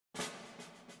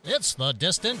It's the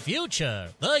distant future,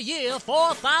 the year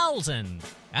 4000,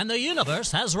 and the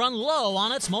universe has run low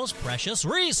on its most precious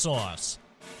resource,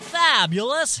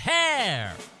 fabulous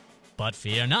hair. But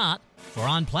fear not, for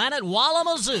on planet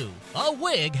Walamazoo, a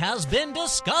wig has been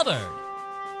discovered.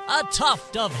 A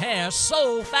tuft of hair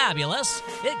so fabulous,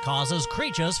 it causes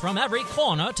creatures from every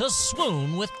corner to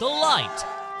swoon with delight.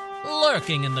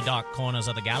 Lurking in the dark corners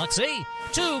of the galaxy,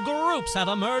 two groups have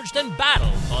emerged in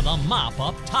battle for the mop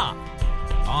up top.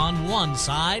 On one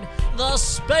side, the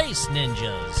Space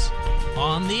Ninjas.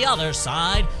 On the other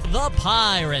side, the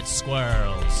Pirate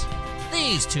Squirrels.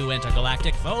 These two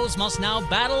intergalactic foes must now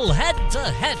battle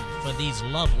head-to-head for these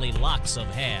lovely locks of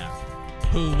hair.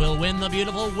 Who will win the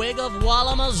beautiful wig of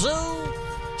Walamazoo?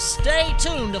 Stay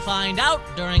tuned to find out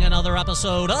during another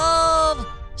episode of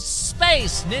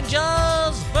Space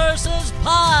Ninjas vs.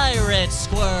 Pirate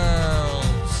Squirrels.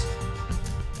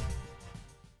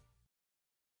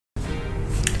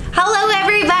 Hello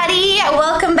everybody!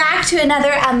 Welcome back to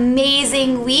another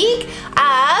amazing week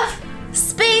of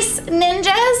Space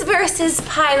Ninjas versus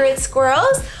Pirate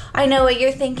Squirrels. I know what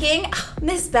you're thinking. Oh,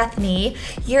 Miss Bethany,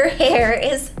 your hair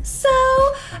is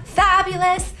so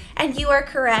fabulous, and you are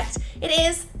correct. It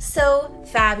is so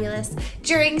fabulous.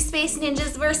 During Space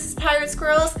Ninjas versus Pirate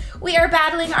Squirrels, we are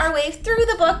battling our way through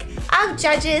the book of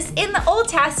Judges in the Old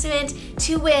Testament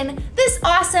to win this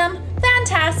awesome,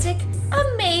 fantastic,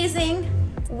 amazing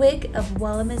wig of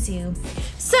Walamazoo.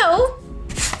 So,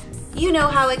 you know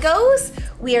how it goes.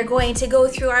 We are going to go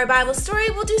through our Bible story.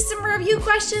 We'll do some review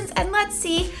questions, and let's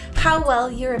see how well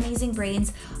your amazing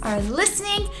brains are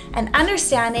listening and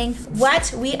understanding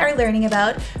what we are learning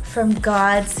about from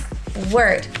God's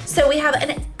Word. So we have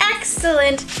an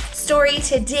excellent story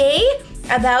today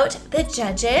about the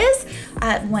Judges,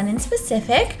 one in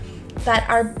specific, but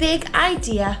our big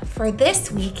idea for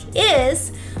this week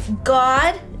is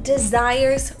God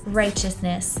desires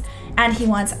righteousness, and He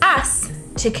wants us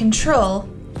to control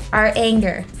our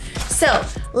anger. So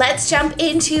let's jump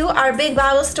into our big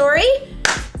Bible story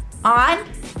on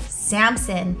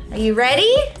Samson. Are you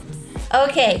ready?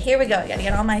 Okay, here we go. I gotta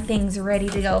get all my things ready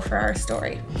to go for our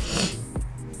story.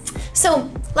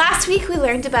 So last week we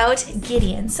learned about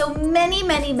Gideon. So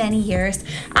many years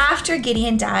after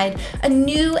Gideon died, a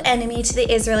new enemy to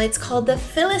the Israelites called the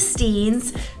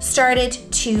Philistines started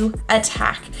to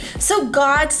attack. So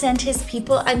God sent His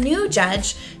people a new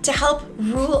judge to help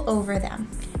rule over them.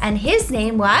 And his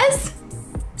name was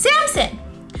Samson.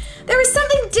 There was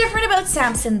something different about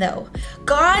Samson though.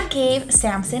 God gave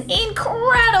Samson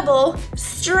incredible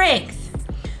strength.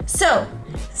 So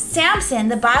Samson,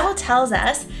 the Bible tells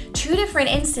us, two different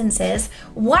instances.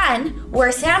 One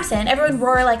where Samson, everyone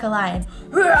roar like a lion.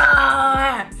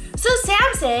 So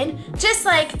Samson just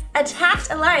like attacked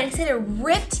a lion. He said it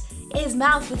ripped his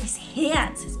mouth with his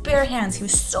hands, his bare hands. He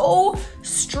was so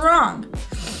strong.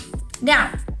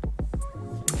 Now,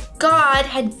 God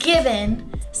had given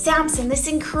Samson this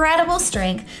incredible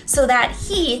strength so that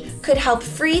he could help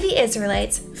free the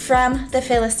Israelites from the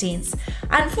Philistines.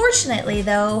 Unfortunately,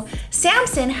 though,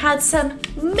 Samson had some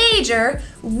major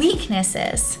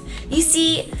weaknesses. You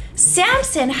see,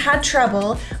 Samson had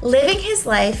trouble living his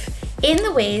life in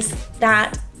the ways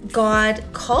that God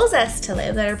calls us to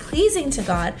live, that are pleasing to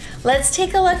God. Let's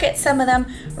take a look at some of them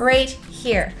right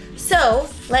here. So,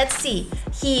 let's see.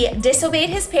 He disobeyed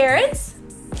his parents.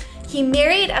 He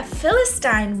married a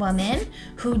Philistine woman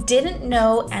who didn't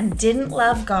know and didn't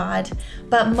love God.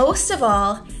 But most of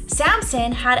all,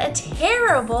 Samson had a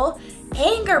terrible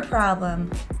anger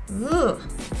problem. Ooh.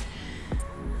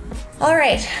 All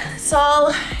right, so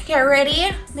I'll get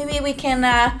ready. Maybe we can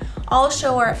all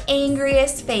show our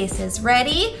angriest faces.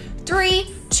 Ready?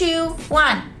 3, 2,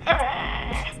 1.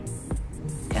 Kind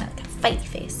of like a fight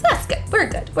face. That's good. We're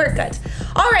good. We're good.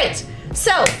 All right,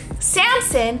 so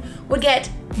Samson would get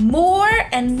more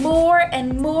and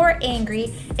more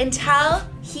angry until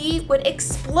he would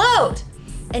explode.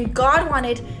 And God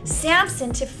wanted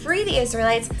Samson to free the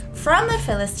Israelites from the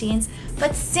Philistines,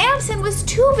 but Samson was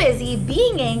too busy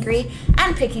being angry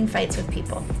and picking fights with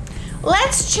people.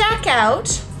 Let's check out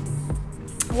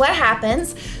what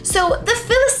happens. So the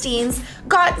Philistines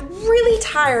got really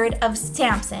tired of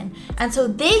Samson, and so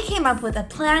they came up with a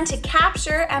plan to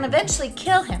capture and eventually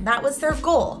kill him. That was their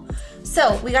goal.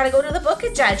 So we got to go to the book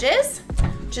of Judges,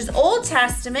 which is Old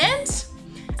Testament,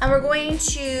 and we're going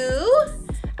to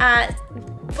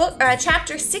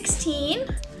chapter 16,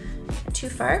 too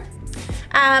far,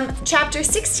 chapter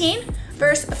 16,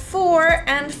 verse 4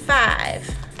 and 5.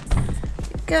 Here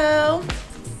we go.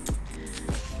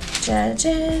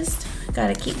 Judges,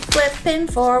 gotta keep flipping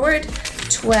forward.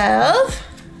 12,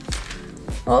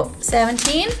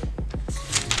 17,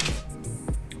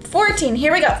 14.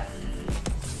 Here we go.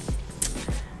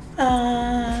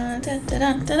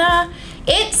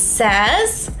 It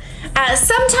says,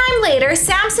 sometime later,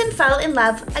 Samson fell in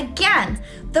love again.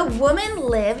 The woman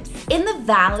lived in the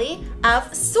valley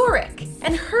of Sorek,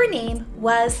 and her name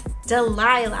was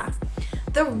Delilah.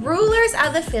 The rulers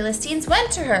of the Philistines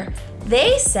went to her.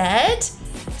 They said,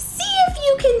 see if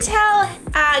you can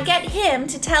get him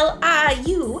to tell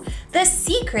you the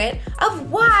secret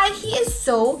of why he is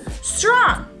so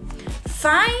strong.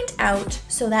 Find out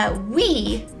so that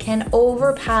we can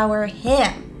overpower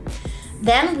him.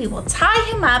 Then we will tie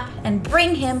him up and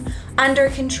bring him under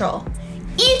control.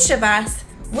 Each of us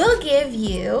will give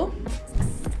you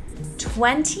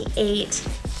 28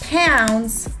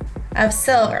 pounds of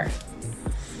silver.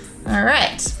 All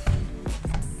right.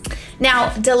 Now,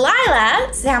 Delilah,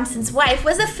 Samson's wife,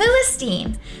 was a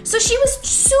Philistine, so she was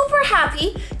super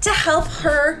happy to help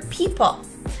her people.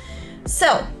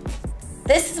 So,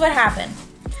 this is what happened.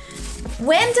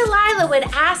 When Delilah would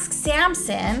ask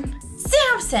Samson,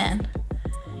 Samson,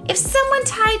 if someone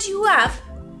tied you up,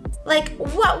 like,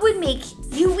 what would make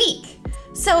you weak?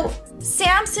 So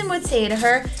Samson would say to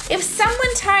her, if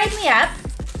someone tied me up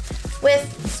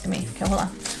with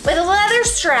leather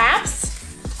straps,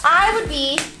 I would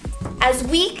be as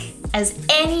weak as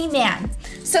any man.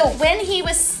 So when he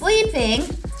was sleeping,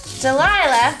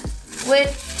 Delilah would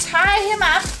tie him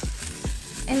up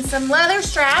in some leather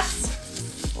straps.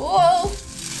 Whoa,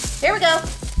 here we go.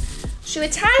 She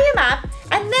would tie him up,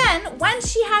 and then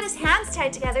once she had his hands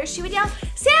tied together, she would yell,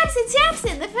 Samson,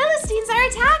 Samson, the Philistines are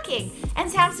attacking. And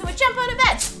Samson would jump out of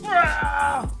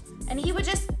bed. And he would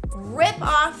just rip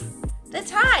off the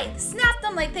tie, snap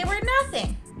them like they were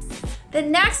nothing. The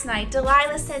next night,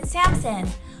 Delilah said, Samson,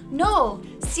 no,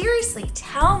 seriously,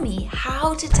 tell me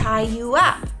how to tie you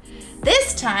up.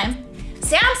 This time,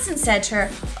 Samson said to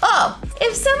her, oh,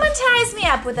 if someone ties me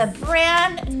up with a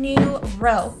brand new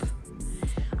rope,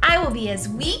 I will be as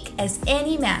weak as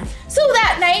any man. So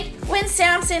that night, when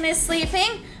Samson is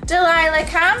sleeping, Delilah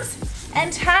comes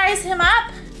and ties him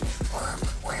up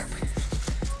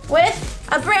with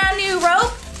a brand new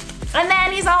rope, and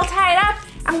then he's all tied up,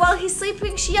 and while he's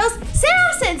sleeping, she yells,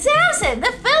 Samson, Samson,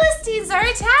 the Philistines are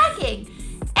attacking.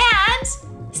 And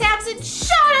Samson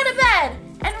shot out of bed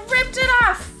and ripped it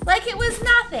off like it was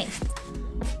nothing.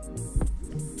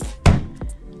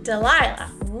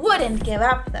 Delilah wouldn't give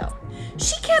up though.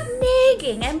 She kept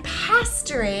nagging and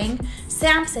pestering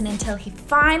Samson until he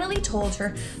finally told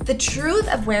her the truth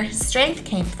of where his strength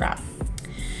came from.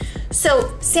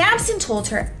 So Samson told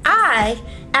her, I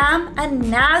am a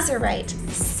Nazirite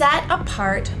set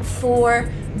apart for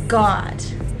God.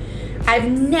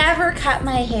 I've never cut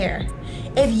my hair.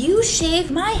 If you shave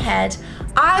my head,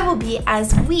 I will be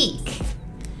as weak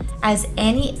as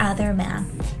any other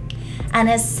man. And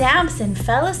as Samson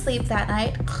fell asleep that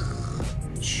night,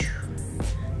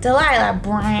 Delilah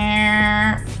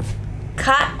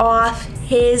cut off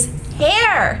his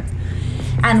hair.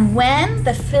 And when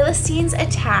the Philistines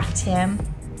attacked him,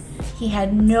 he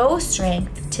had no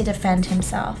strength to defend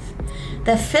himself.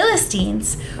 The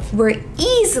Philistines were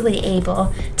easily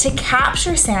able to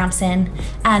capture Samson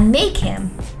and make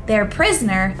him their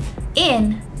prisoner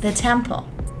in the temple.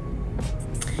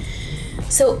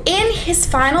 So in his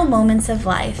final moments of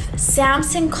life,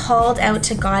 Samson called out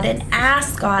to God and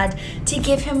asked God to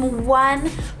give him one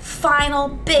final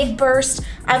big burst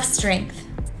of strength.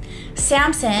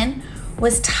 Samson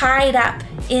was tied up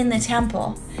in the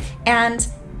temple, and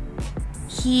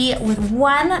he, with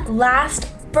one last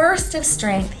burst of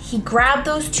strength, he grabbed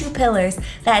those two pillars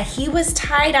that he was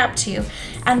tied up to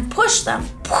and pushed them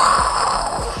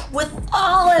with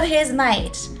all of his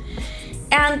might.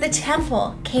 And the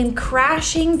temple came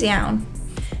crashing down,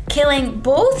 killing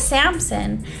both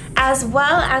Samson as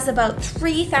well as about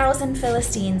 3,000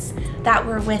 Philistines that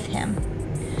were with him.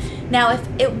 Now, if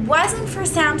it wasn't for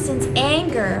Samson's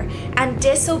anger and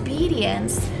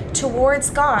disobedience towards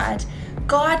God,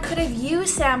 God could have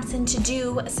used Samson to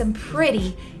do some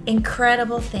pretty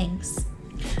incredible things.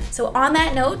 So on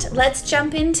that note, let's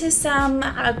jump into some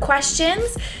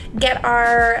questions, get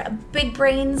our big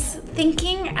brains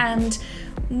thinking and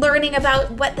learning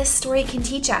about what this story can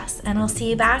teach us. And I'll see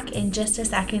you back in just a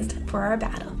second for our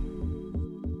battle.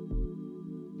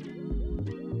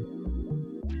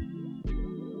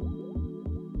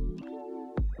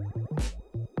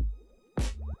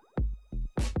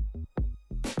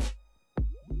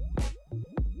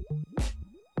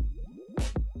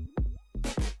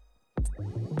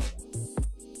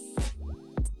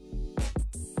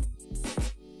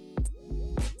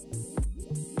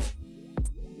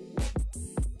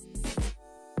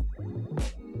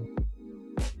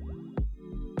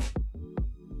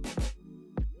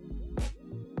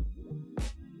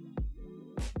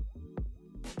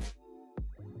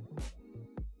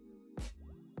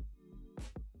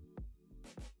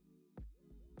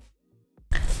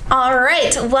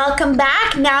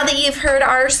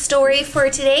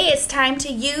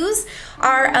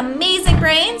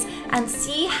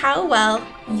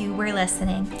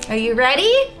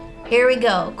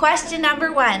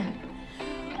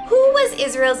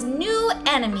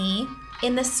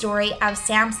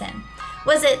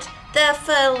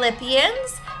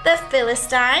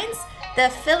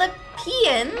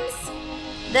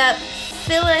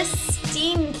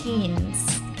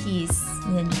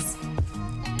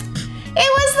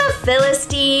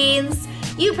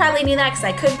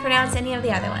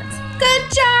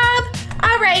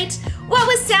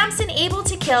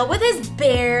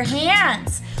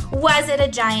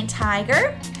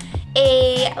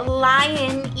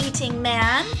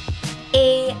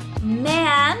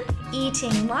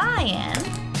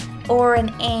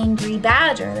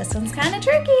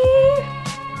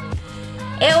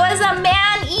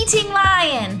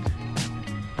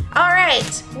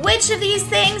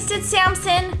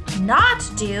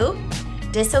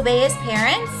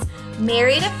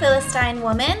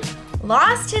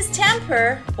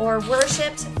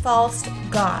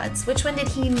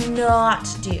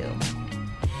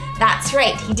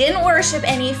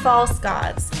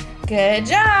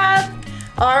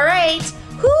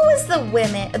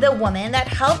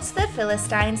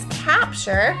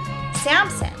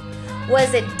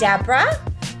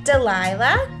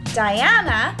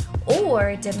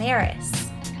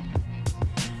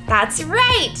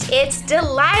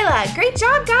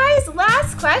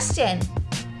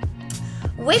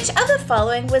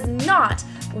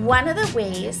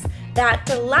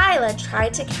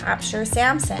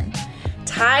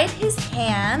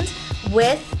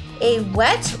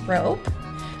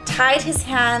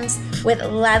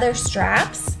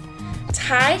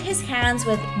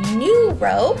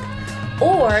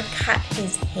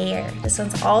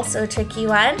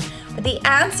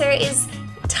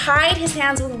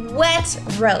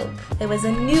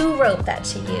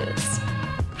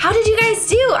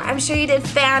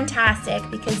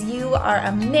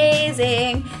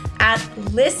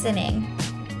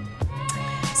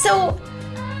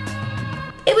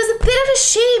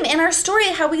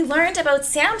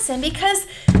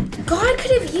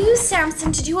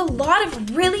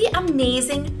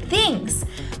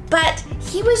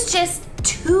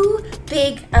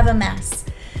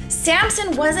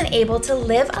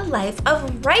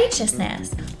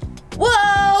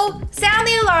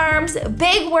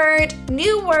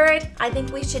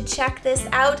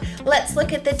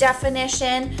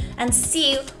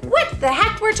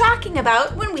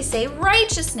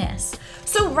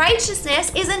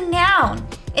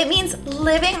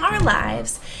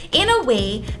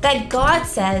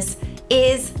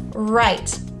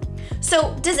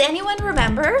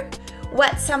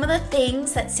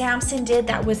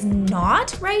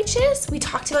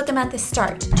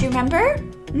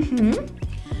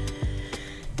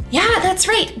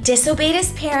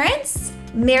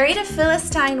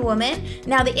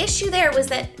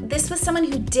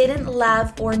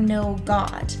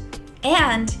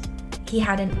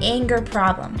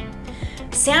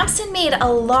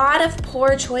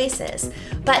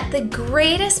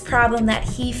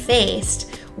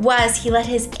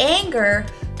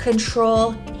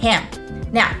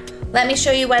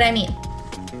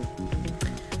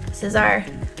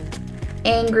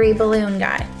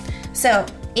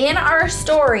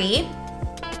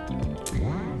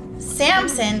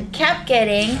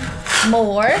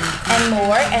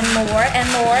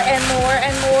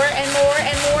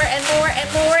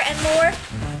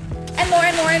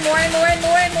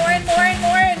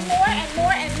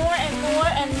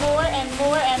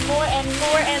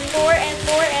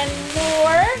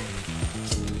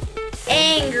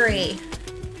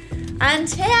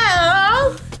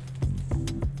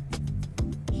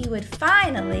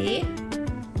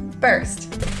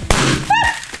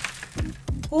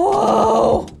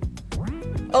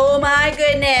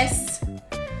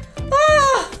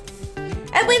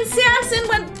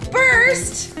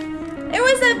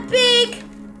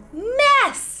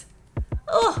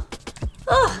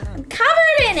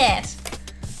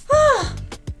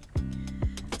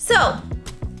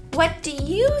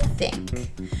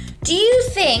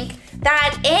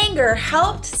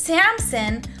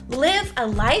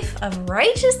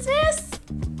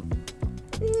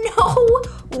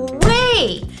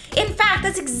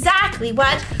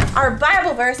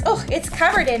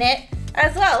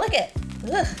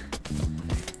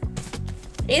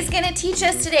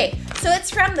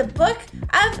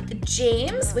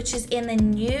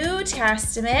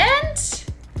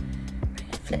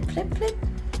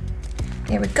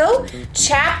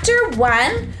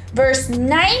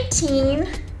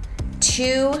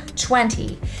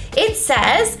 2:20. It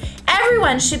says,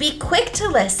 everyone should be quick to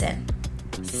listen,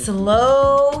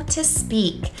 slow to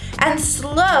speak, and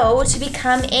slow to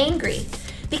become angry,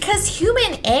 because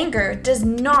human anger does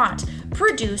not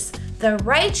produce the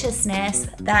righteousness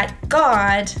that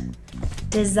God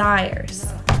desires.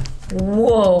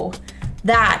 Whoa,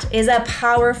 that is a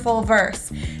powerful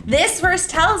verse. This verse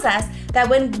tells us that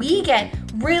when we get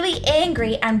really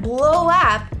angry and blow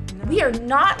up, we are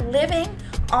not living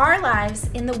our lives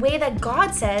in the way that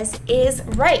God says is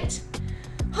right.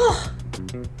 Oh,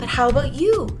 but how about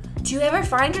you? Do you ever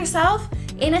find yourself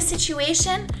in a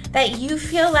situation that you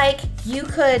feel like you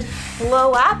could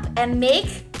blow up and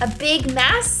make a big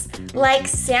mess like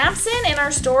Samson in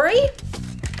our story?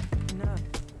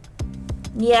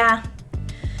 Yeah.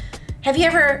 Have you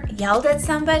ever yelled at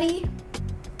somebody?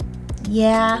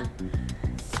 Yeah.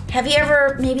 Have you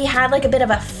ever maybe had like a bit of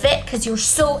a fit because you were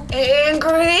so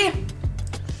angry?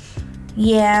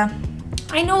 Yeah.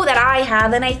 I know that I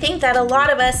have, and I think that a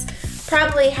lot of us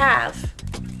probably have.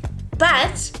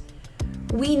 But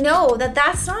we know that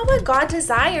that's not what God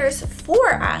desires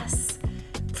for us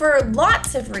for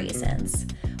lots of reasons.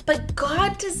 But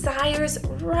God desires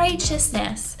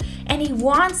righteousness, and He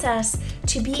wants us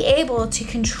to be able to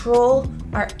control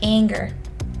our anger.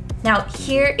 Now,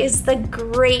 here is the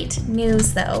great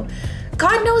news though.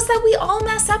 God knows that we all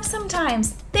mess up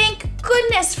sometimes. Thank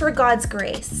goodness for God's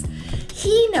grace.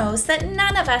 He knows that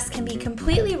none of us can be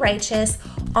completely righteous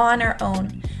on our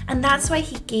own. And that's why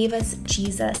He gave us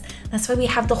Jesus. That's why we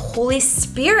have the Holy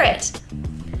Spirit.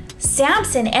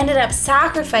 Samson ended up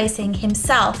sacrificing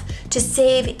himself to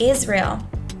save Israel.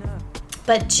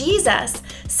 But Jesus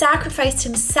sacrificed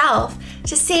Himself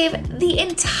to save the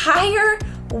entire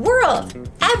world,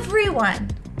 everyone.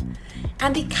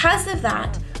 And because of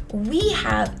that, we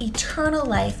have eternal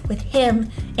life with Him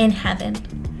in heaven.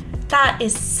 That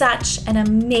is such an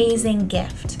amazing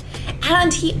gift.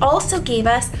 And He also gave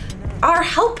us our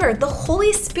helper, the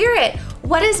Holy Spirit.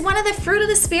 What is one of the fruit of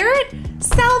the Spirit?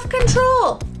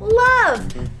 Self-control,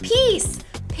 love, peace,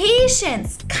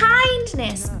 patience,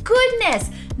 kindness, goodness.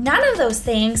 None of those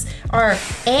things are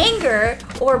anger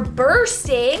or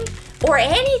bursting or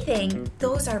anything.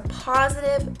 Those are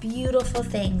positive, beautiful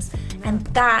things. And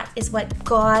that is what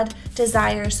God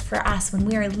desires for us when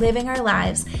we are living our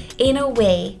lives in a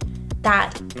way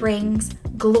that brings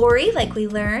glory, like we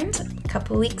learned a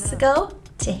couple weeks ago,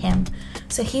 to Him.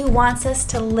 So He wants us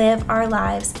to live our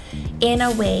lives in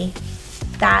a way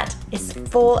that is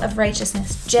full of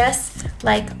righteousness, just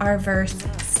like our verse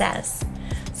says.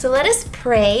 So let us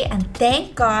pray and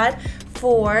thank God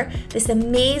for this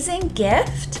amazing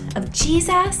gift of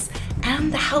Jesus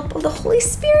and the help of the Holy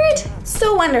Spirit. It's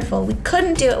so wonderful. We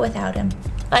couldn't do it without Him.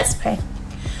 Let's pray.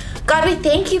 God, we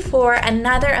thank You for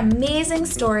another amazing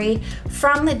story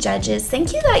from the Judges.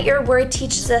 Thank You that Your word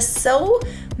teaches us so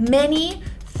many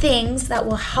things that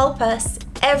will help us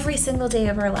every single day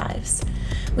of our lives.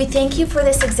 We thank You for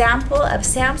this example of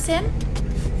Samson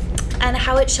and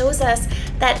how it shows us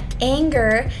that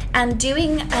anger and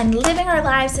doing and living our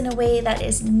lives in a way that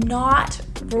is not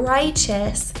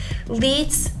righteous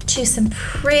leads to some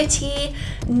pretty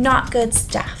not good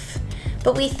stuff.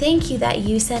 But we thank You that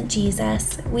You sent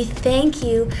Jesus. We thank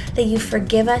You that You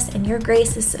forgive us and Your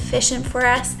grace is sufficient for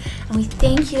us. And we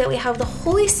thank You that we have the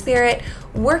Holy Spirit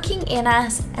working in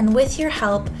us, and with Your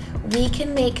help, we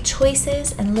can make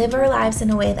choices and live our lives in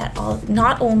a way that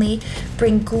not only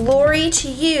bring glory to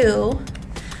You,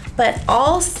 but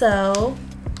also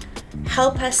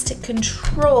help us to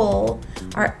control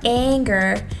our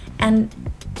anger and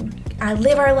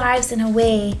live our lives in a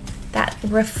way that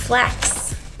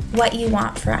reflects what You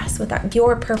want for us with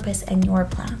Your purpose and Your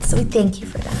plan. So we thank You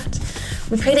for that.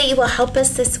 We pray that You will help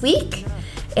us this week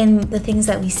in the things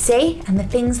that we say and the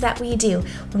things that we do.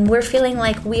 When we're feeling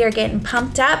like we are getting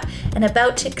pumped up and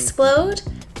about to explode,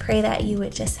 pray that You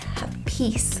would just have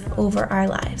peace over our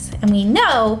lives. And we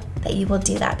know that You will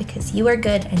do that because You are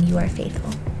good and You are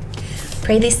faithful.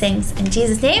 Pray these things in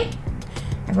Jesus' name.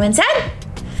 Everyone said,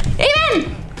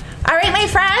 Amen. All right, my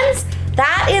friends,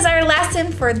 that is our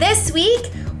lesson for this week.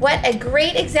 What a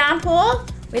great example.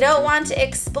 We don't want to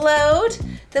explode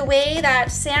the way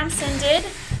that Samson did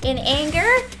in anger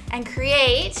and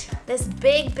create this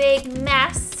big, big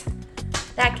mess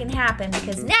that can happen,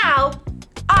 because now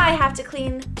I have to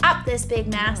clean up this big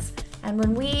mess. And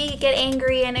when we get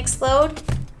angry and explode,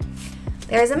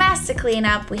 there's a mess to clean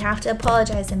up. We have to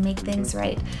apologize and make things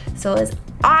right. So it was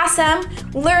awesome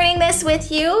learning this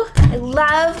with you. I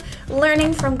love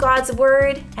learning from God's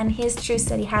word and His truths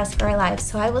that He has for our lives.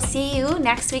 So I will see you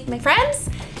next week, my friends.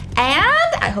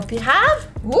 And I hope you have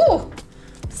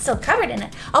still covered in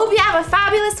it. I hope you have a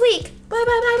fabulous week. Bye,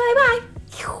 bye, bye, bye, bye.